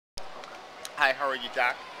Hi, how are you,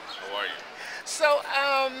 Doc? How are you? So,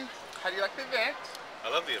 how do you like the event?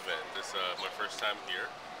 I love the event. This is my first time here.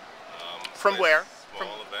 It's a From where? nice, From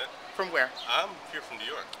small event. from where? I'm here from New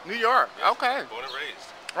York. New York. Yes, Okay. born and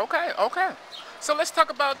raised. Okay. Okay. So let's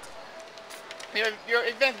talk about your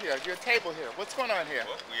event here, your table here. What's going on here?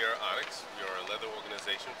 Well, we are Onyx. We are a leather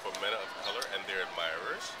organization for men of color and their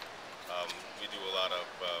admirers. We do a lot of,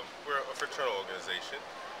 we're a fraternal organization.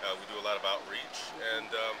 We do a lot of outreach, and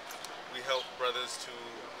we help brothers to,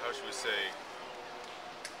 how should we say,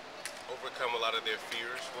 overcome a lot of their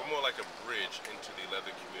fears. We're more like a bridge into the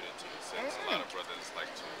leather community, since a lot of brothers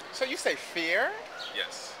like to. So you say fear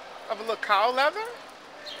Yes. of a little cow leather?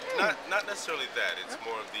 Not necessarily that. It's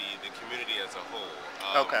more of the community as a whole.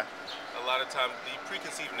 Okay. A lot of times, the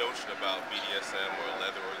preconceived notion about BDSM or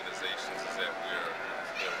leather organizations is that we're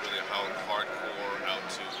really hardcore out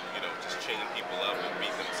to just chain people up and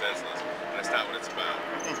beat them senseless. And that's not what it's about.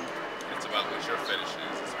 It's about what your fetish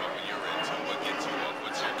is. It's about what you're into, what gets you off,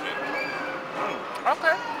 what's your kink.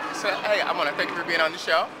 Okay. So hey, I want to thank you for being on the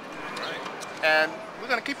show, Right. and we're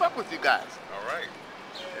gonna keep up with you guys. All right.